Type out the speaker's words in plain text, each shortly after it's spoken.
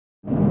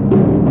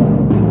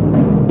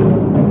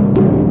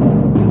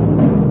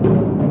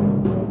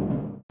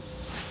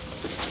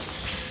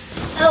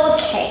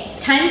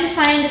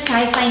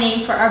sci-fi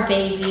name for our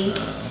baby.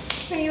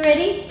 Are you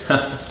ready?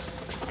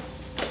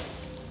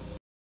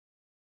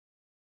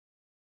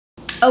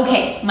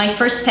 Okay, my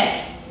first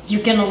pick.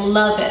 You're gonna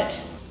love it.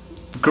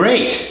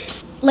 Great.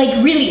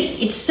 Like really,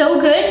 it's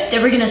so good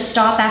that we're gonna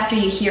stop after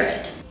you hear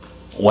it.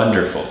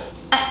 Wonderful.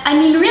 I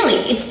mean really,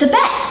 it's the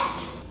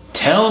best.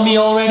 Tell me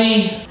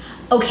already.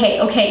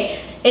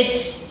 Okay,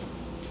 it's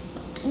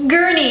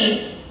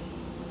Gurney.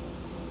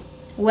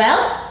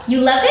 Well, you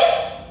love it?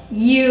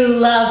 You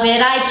love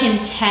it, I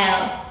can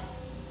tell.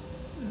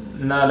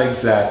 Not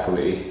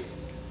exactly.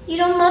 You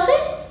don't love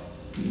it?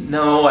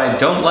 No, I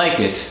don't like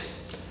it.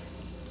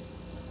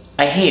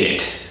 I hate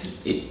it.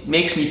 It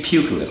makes me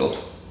puke a little.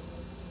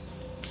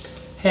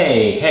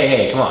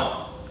 Hey, come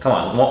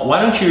on. Why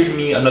don't you read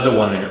me another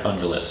one on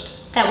your list?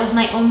 That was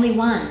my only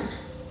one.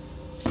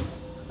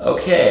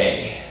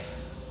 Okay.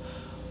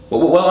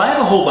 Well, I have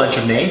a whole bunch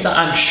of names.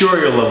 I'm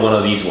sure you'll love one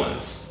of these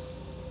ones.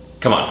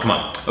 Come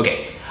on.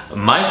 Okay,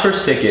 my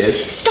first pick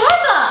is...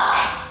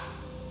 Starbuck!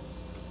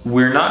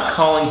 We're not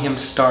calling him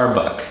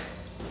Starbuck.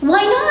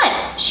 Why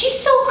not? She's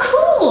so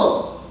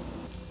cool.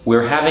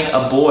 We're having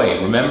a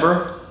boy,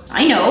 remember?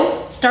 I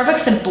know.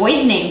 Starbuck's a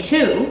boy's name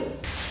too.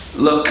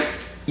 Look,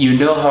 you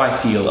know how I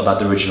feel about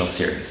the original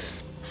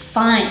series.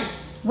 Fine.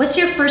 What's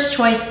your first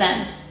choice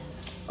then?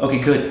 Okay,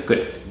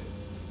 good.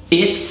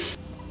 It's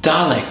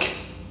Dalek.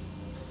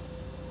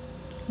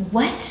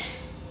 What?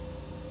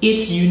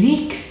 It's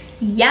unique.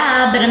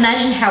 Yeah, but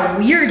imagine how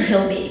weird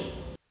he'll be.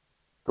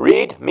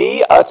 Read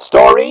me a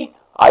story.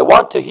 I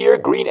want to hear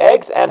green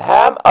eggs and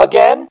ham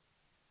again.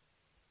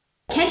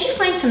 Can't you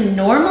find some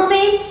normal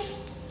names?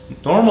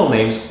 Normal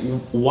names?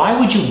 Why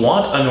would you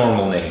want a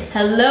normal name?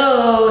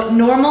 Hello,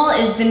 normal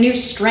is the new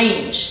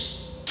strange.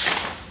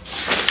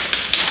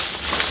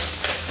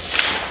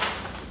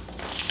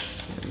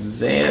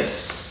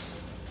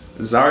 Zeus,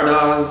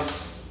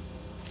 Zardoz.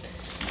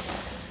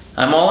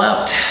 I'm all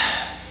out.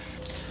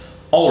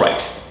 All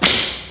right,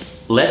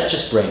 let's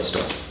just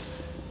brainstorm.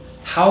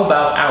 How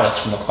about Alex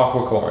from A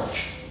Clockwork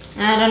Orange?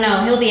 I don't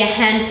know, he'll be a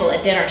handful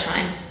at dinner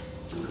time.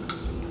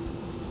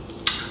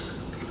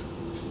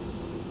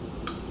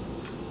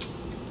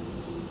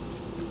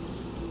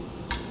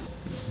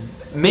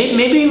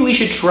 Maybe we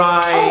should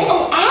try...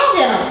 Oh,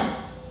 Adam!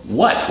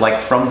 What,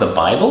 like from the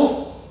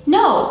Bible?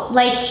 No,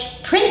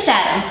 like Prince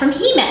Adam from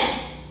He-Man.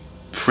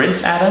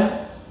 Prince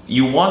Adam?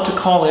 You want to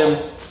call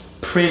him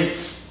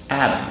Prince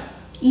Adam?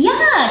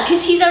 Yeah,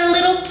 'cause he's our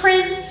little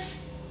prince.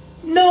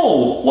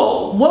 No,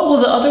 what will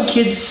the other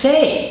kids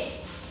say?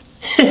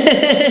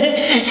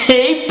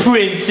 Hey,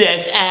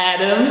 Princess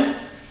Adam!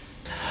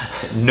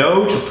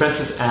 No to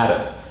Princess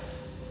Adam.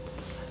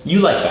 You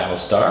like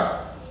Battlestar.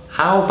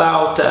 How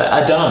about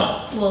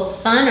Adama? Well,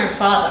 son or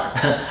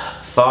father?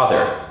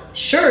 Father.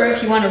 Sure,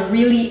 if you want a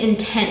really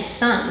intense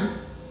son.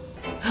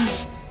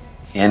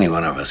 Any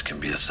one of us can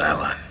be a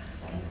Cylon.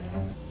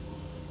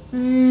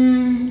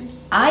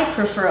 I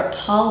prefer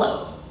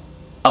Apollo.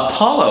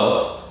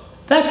 Apollo?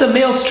 That's a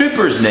male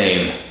stripper's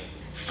name.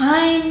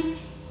 Fine.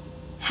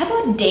 How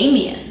about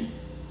Damien?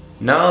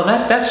 No,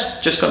 that's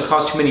just gonna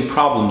cause too many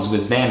problems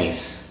with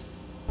nannies.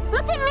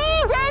 Look at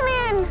me,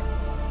 Damien!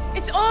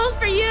 It's all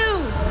for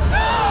you!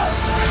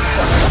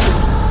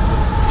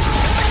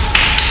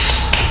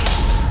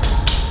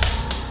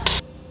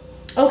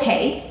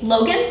 Okay,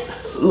 Logan?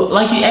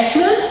 Like the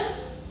X-Men?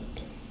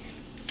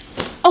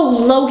 Oh,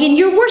 Logan,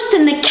 you're worse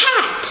than the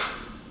cat!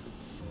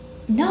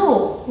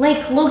 No,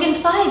 like Logan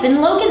 5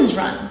 in Logan's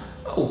Run.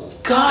 Oh,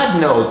 God,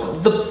 no.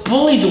 The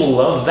bullies will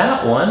love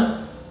that one.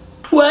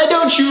 Why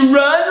don't you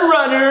run,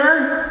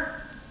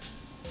 runner?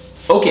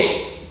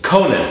 Okay,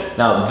 Conan.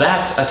 Now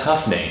that's a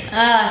tough name.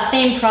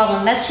 Same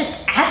problem. That's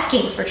just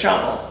asking for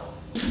trouble.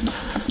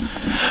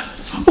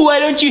 Why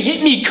don't you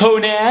hit me,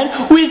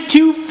 Conan, with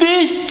 2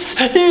 fists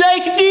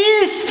like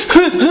this?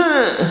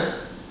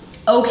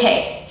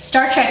 Okay,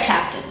 Star Trek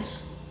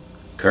captains.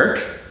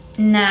 Kirk?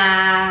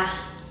 Nah.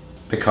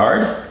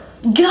 Picard?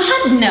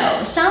 God,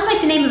 no. Sounds like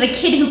the name of a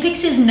kid who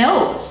picks his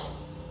nose.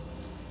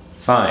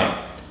 Fine.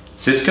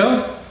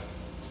 Cisco?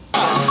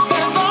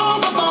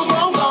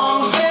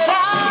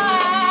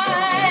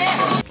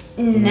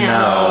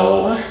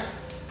 No.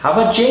 How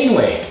about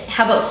Janeway?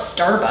 How about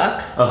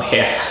Starbuck? Oh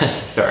yeah,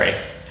 sorry.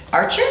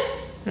 Archer?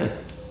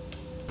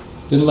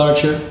 Little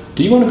Archer,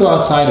 do you want to go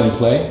outside and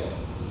play?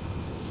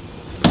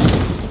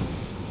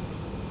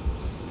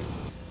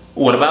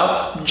 What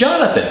about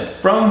Jonathan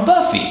from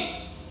Buffy?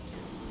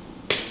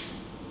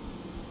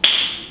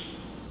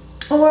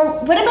 Or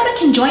what about a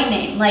conjoint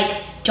name,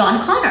 like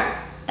John Connor?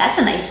 That's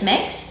a nice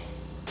mix.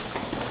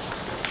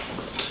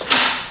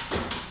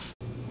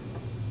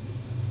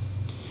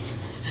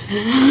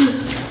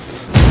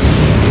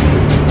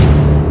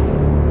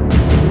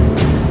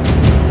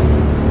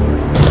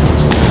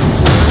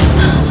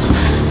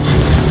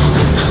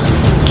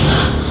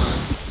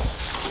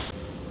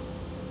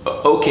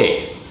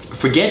 Okay,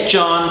 forget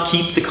John,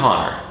 keep the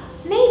Connor.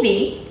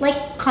 Maybe,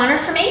 like Connor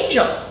from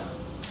Angel.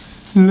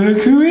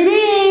 Look who it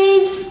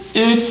is!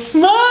 It's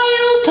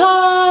smile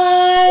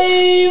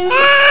time!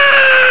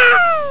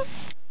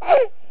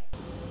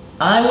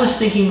 I was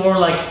thinking more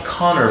like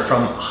Connor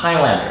from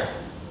Highlander.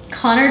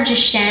 Connor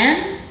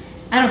Jashan?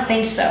 I don't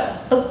think so.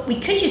 But we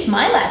could use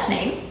my last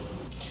name.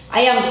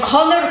 I am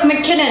Connor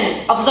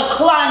McKinnon of the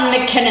Clan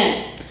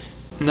McKinnon.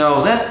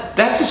 No,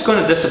 that's just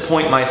going to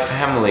disappoint my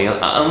family,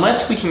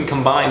 unless we can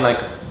combine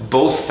like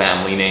both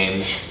family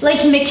names. Like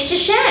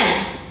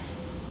McJashan.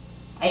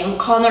 I am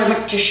Connor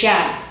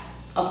McJashan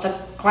of the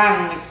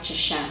Clan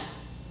McJashan.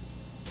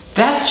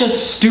 That's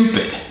just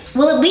stupid.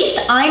 Well, at least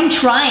I'm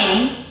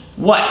trying.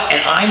 What,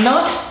 and I'm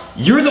not?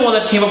 You're the one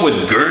that came up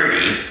with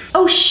Gertie.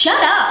 Oh,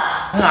 shut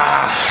up.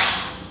 Ah.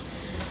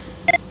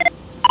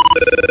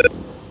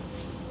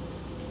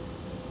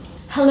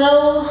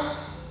 Hello?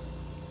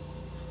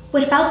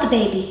 What about the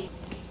baby?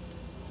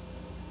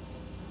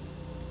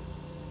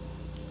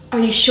 Are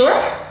you sure?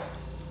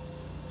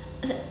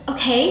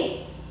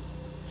 Okay.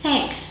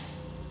 Thanks.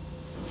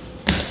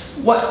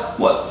 What?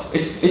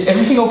 Is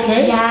everything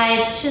okay? Yeah,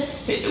 it's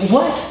just...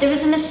 What? There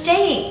was a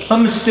mistake. A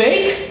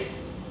mistake?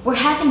 We're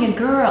having a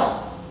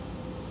girl.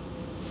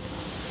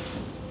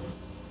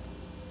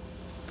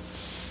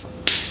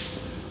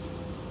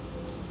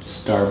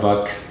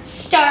 Starbuck.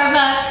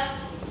 Starbuck.